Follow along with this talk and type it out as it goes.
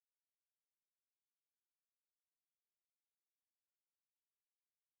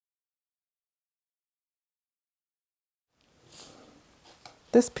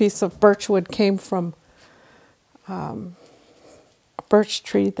This piece of birchwood came from a birch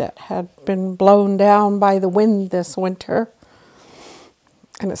tree that had been blown down by the wind this winter.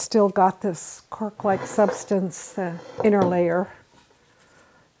 And it's still got this cork-like substance, the inner layer.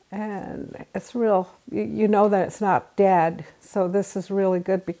 And it's real, you know that it's not dead. So this is really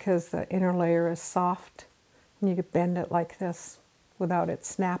good because the inner layer is soft. And you can bend it like this without it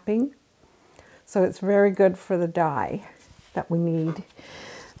snapping. So it's very good for the dye that we need.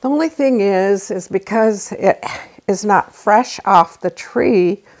 The only thing is because it is not fresh off the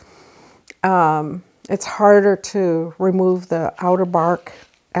tree, it's harder to remove the outer bark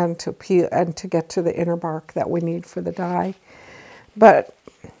and to peel and to get to the inner bark that we need for the dye. But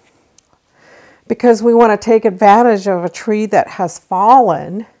because we want to take advantage of a tree that has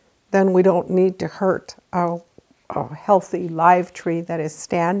fallen, then we don't need to hurt a healthy live tree that is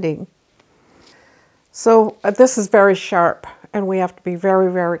standing. So this is very sharp, and we have to be very,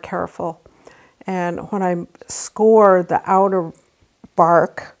 very careful. And when I score the outer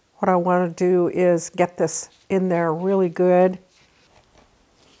bark, what I want to do is get this in there really good.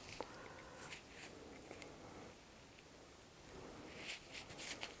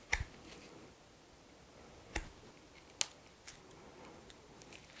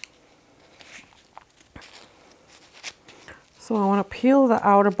 So I want to peel the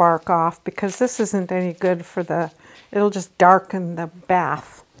outer bark off because this isn't any good for it'll just darken the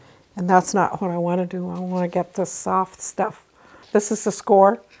bath. And that's not what I want to do. I want to get the soft stuff. This is the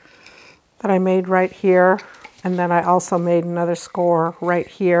score that I made right here. And then I also made another score right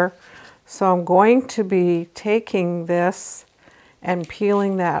here. So I'm going to be taking this and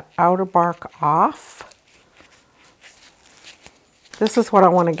peeling that outer bark off. This is what I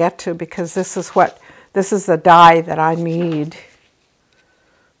want to get to because this is the dye that I need.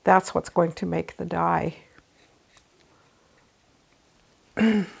 That's what's going to make the dye.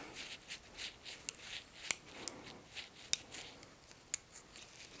 So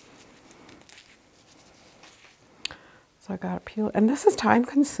I got to peel, and this is time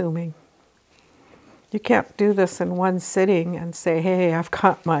consuming. You can't do this in one sitting and say, hey, I've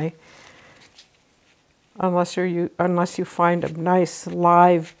got my, unless you find a nice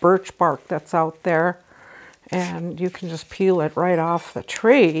live birch bark that's out there and you can just peel it right off the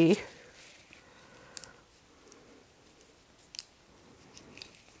tree.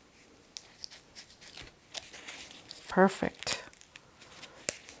 Perfect.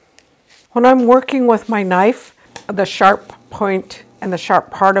 When I'm working with my knife, the sharp point and the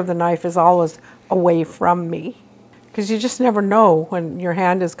sharp part of the knife is always away from me because you just never know when your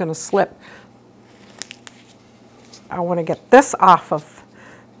hand is going to slip. I want to get this off of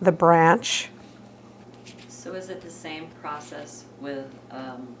the branch. So is it the same process with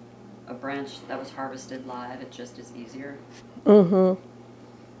a branch that was harvested live? It just is easier? Mm-hmm.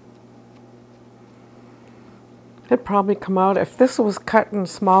 It'd probably come out, if this was cut in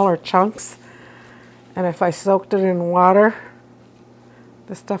smaller chunks and if I soaked it in water,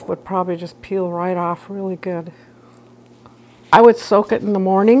 the stuff would probably just peel right off really good. I would soak it in the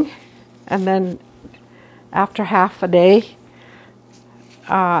morning and then after half a day,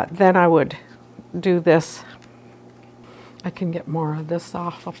 then I would do this. I can get more of this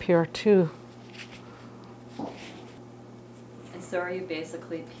off up here too. And so are you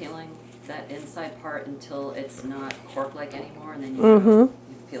basically peeling that inside part until it's not cork-like anymore and then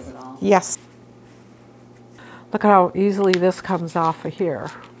you've peeled it off? Yes. Look at how easily this comes off of here.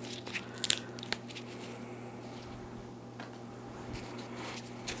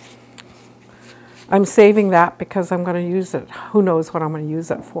 I'm saving that because I'm going to use it. Who knows what I'm going to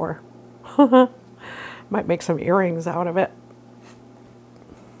use it for. Might make some earrings out of it.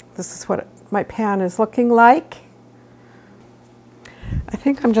 This is what my pan is looking like. I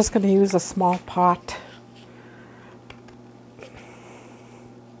think I'm just going to use a small pot.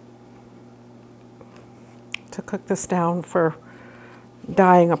 To cook this down for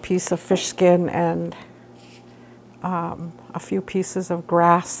dyeing a piece of fish skin and a few pieces of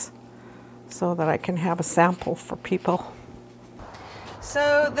grass so that I can have a sample for people.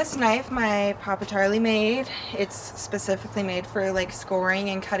 So this knife my Papa Charlie made, it's specifically made for like scoring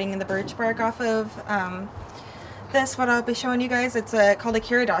and cutting the birch bark off of this, what I'll be showing you guys. It's called a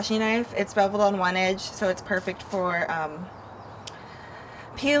Kiridashi knife. It's beveled on one edge, so it's perfect for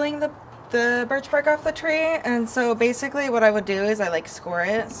peeling the birch bark off the tree. And so basically what I would do is I like score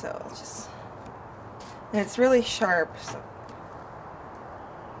it, so just, and it's really sharp.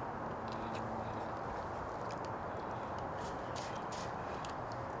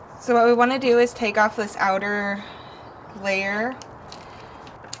 So what we want to do is take off this outer layer.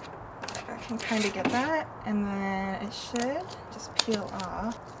 I can kind of get that, and then it should just just peel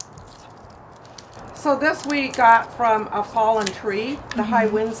off. So this we got from a fallen tree. The high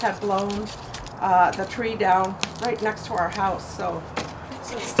winds had blown the tree down right next to our house. So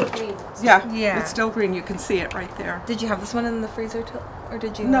it's still green. Yeah. It's still green. You can see it right there. Did you have this one in the freezer or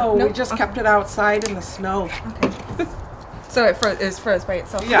did you? No, we just kept it outside in the snow. Okay. So it froze by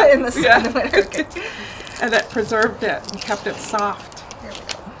itself in the snow. Yeah. Okay. And it preserved it and kept it soft. There we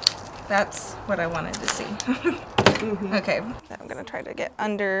go. That's what I wanted to see. Okay. I'm going to try to get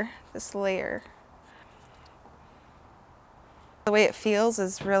under this layer. The way it feels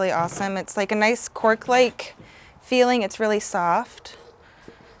is really awesome. It's like a nice cork-like feeling. It's really soft.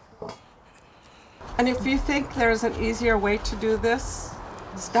 And if you think there's an easier way to do this,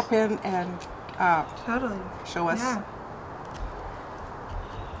 step in and Totally. show us. Yeah.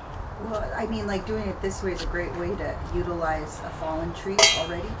 Well, I mean, like doing it this way is a great way to utilize a fallen tree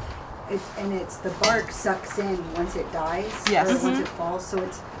already. It's the bark sucks in once it dies, Yes. or once it falls, so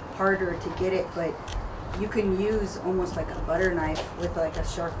it's harder to get it. But you can use almost like a butter knife with like a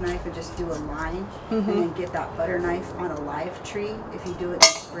sharp knife and just do a line, and then get that butter knife on a live tree. If you do it in the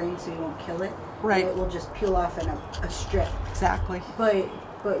spring, so you won't kill it, Right. and it will just peel off in a strip. Exactly.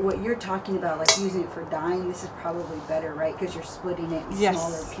 But what you're talking about, like using it for dyeing, this is probably better, right? Because you're splitting it in Yes.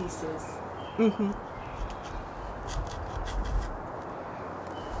 smaller pieces. Mm-hmm.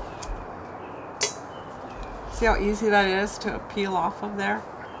 See how easy that is to peel off of there?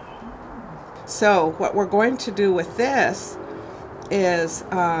 So what we're going to do with this is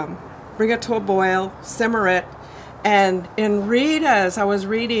bring it to a boil, simmer it, and in Rita's, I was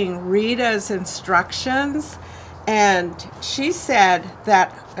reading Rita's instructions, and she said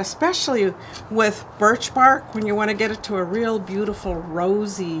that especially with birch bark, when you want to get it to a real beautiful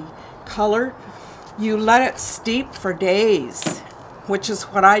rosy color, you let it steep for days, which is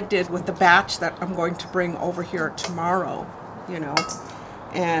what I did with the batch that I'm going to bring over here tomorrow, you know.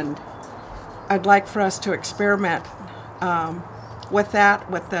 And I'd like for us to experiment with that,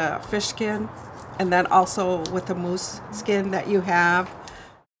 with the fish skin, and then also with the moose skin that you have.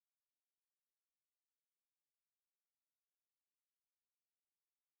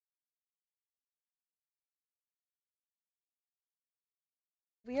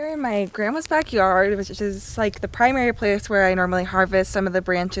 We are in my grandma's backyard, which is like the primary place where I normally harvest some of the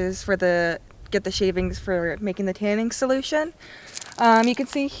branches for get the shavings for making the tanning solution. You can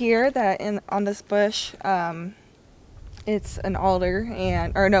see here that on this bush, it's an alder,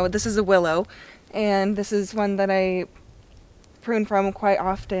 this is a willow, and this is one that I prune from quite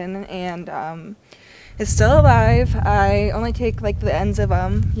often, and it's still alive. I only take like the ends of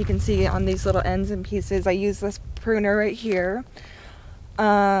them. You can see on these little ends and pieces. I use this pruner right here.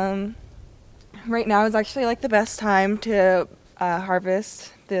 Right now is actually like the best time to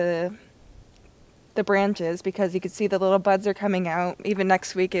harvest the branches, because you can see the little buds are coming out. Even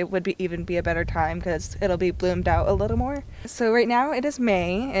next week it would even be a better time because it'll be bloomed out a little more. So right now it is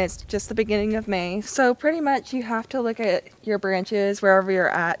May, and it's just the beginning of May. So pretty much you have to look at your branches wherever you're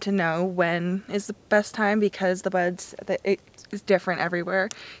at to know when is the best time, because the buds, it is different everywhere.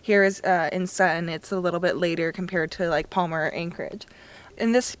 Here is in Sutton, it's a little bit later compared to like Palmer or Anchorage.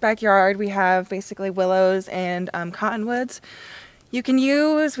 In this backyard we have basically willows and cottonwoods. You can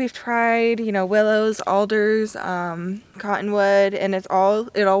use, we've tried, willows, alders, cottonwood, and it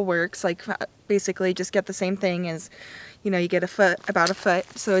all works. Like basically just get the same thing as, you get about a foot,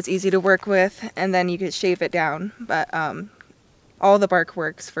 so it's easy to work with, and then you can shave it down. But all the bark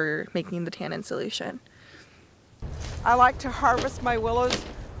works for making the tannin solution. I like to harvest my willows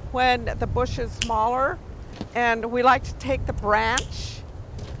when the bush is smaller, and we like to take the branch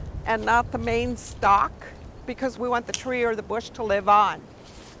and not the main stalk, because we want the tree or the bush to live on.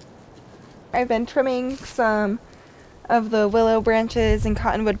 I've been trimming some of the willow branches and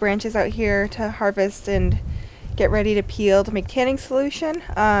cottonwood branches out here to harvest and get ready to peel to make tanning solution.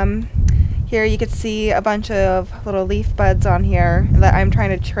 Here you can see a bunch of little leaf buds on here that I'm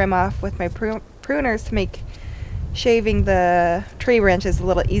trying to trim off with my pruners to make shaving the tree branches a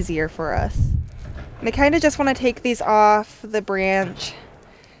little easier for us. And I kind of just want to take these off the branch.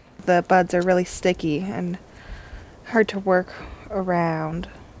 The buds are really sticky and hard to work around.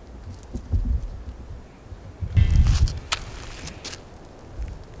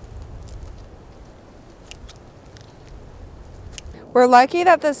 We're lucky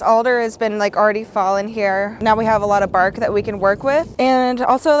that this alder has been like already fallen here. Now we have a lot of bark that we can work with. And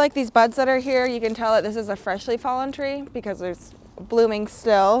also like these buds that are here, you can tell that this is a freshly fallen tree because there's blooming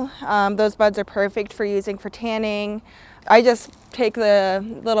still. Those buds are perfect for using for tanning. I just take the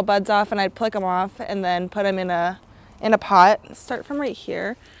little buds off and I'd pluck them off and then put them in a pot. Start from right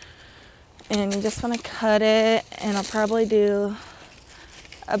here. And you just want to cut it, and I'll probably do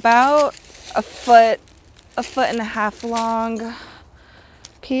about a foot and a half long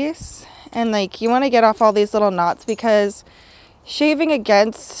piece. And like, you want to get off all these little knots, because shaving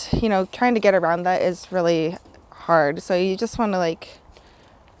against, you know, trying to get around that is really hard. So you just want to like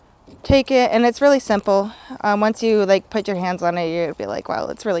take it, and it's really simple. Once you like put your hands on it, you'll be like, wow,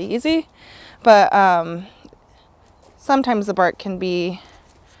 it's really easy. But sometimes the bark can be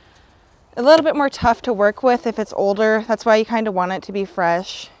a little bit more tough to work with if it's older. That's why you kind of want it to be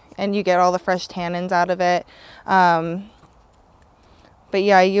fresh, and you get all the fresh tannins out of it. But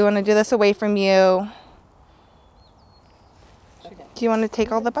yeah, you want to do this away from you. Do you want to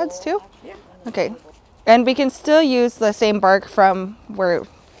take all the buds too? Yeah. Okay. And we can still use the same bark from where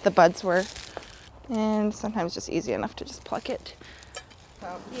the buds were. And sometimes just easy enough to just pluck it.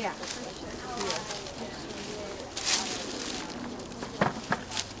 Yeah.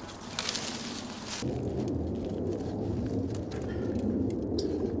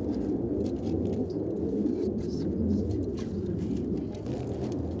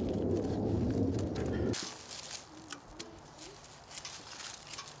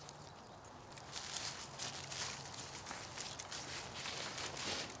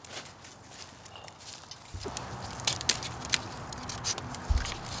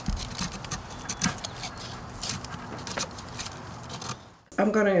 I'm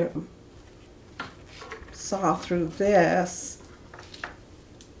going to saw through this,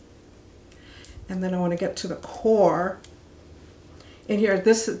 and then I want to get to the core. In here,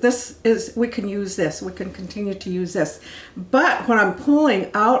 this is, we can use this, we can continue to use this. But what I'm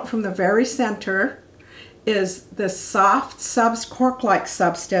pulling out from the very center is this soft cork-like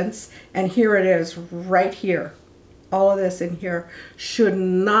substance, and here it is right here. All of this in here should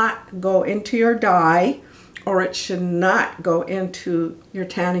not go into your dye, or it should not go into your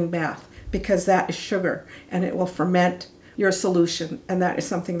tanning bath, because that is sugar and it will ferment your solution, and that is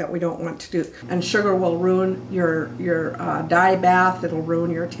something that we don't want to do. And sugar will ruin your dye bath, it'll ruin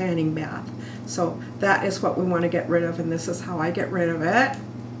your tanning bath. So that is what we want to get rid of, and this is how I get rid of it.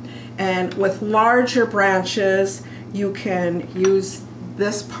 And with larger branches, you can use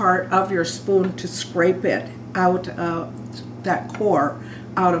this part of your spoon to scrape it out of that core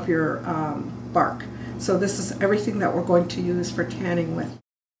out of your bark. So this is everything that we're going to use for tanning with.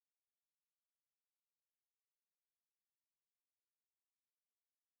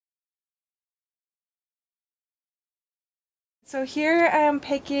 So here I am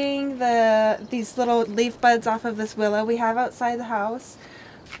picking these little leaf buds off of this willow we have outside the house.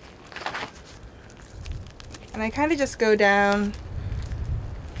 And I kind of just go down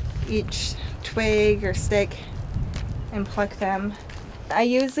each twig or stick and pluck them. I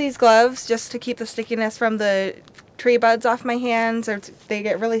use these gloves just to keep the stickiness from the tree buds off my hands, or they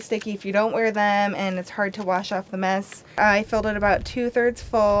get really sticky if you don't wear them, and it's hard to wash off the mess. I filled it about 2/3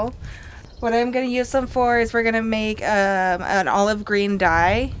 full. What I'm going to use them for is we're going to make an olive green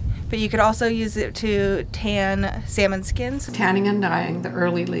dye, but you could also use it to tan salmon skins. Tanning and dyeing the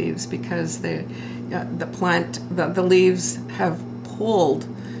early leaves, because the leaves have pulled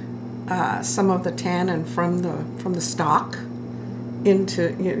some of the tannin from the stalk into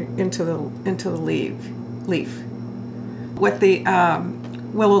the leaf. With the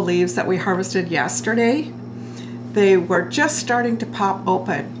willow leaves that we harvested yesterday, they were just starting to pop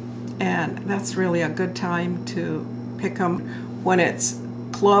open, and that's really a good time to pick them when it's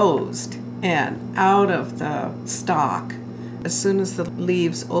closed and out of the stalk. As soon as the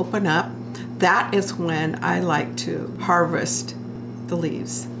leaves open up, that is when I like to harvest the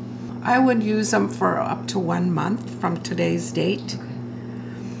leaves. I would use them for up to 1 month from today's date,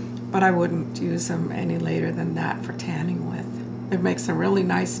 but I wouldn't use them any later than that for tanning with. It makes a really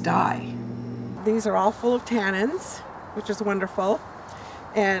nice dye. These are all full of tannins, which is wonderful,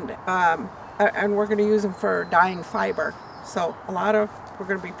 and we're going to use them for dyeing fiber. So we're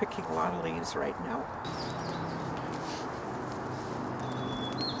going to be picking a lot of leaves right now.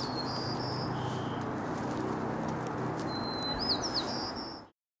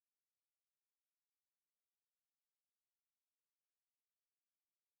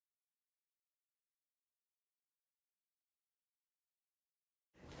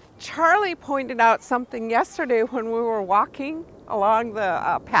 Charlie pointed out something yesterday when we were walking along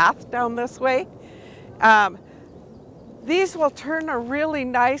the path down this way. These will turn a really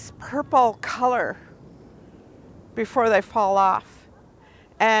nice purple color before they fall off.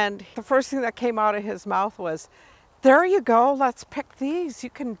 And the first thing that came out of his mouth was, "There you go, let's pick these.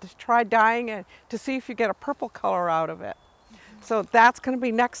 You can try dyeing it to see if you get a purple color out of it." So that's going to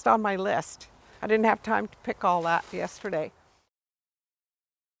be next on my list. I didn't have time to pick all that yesterday.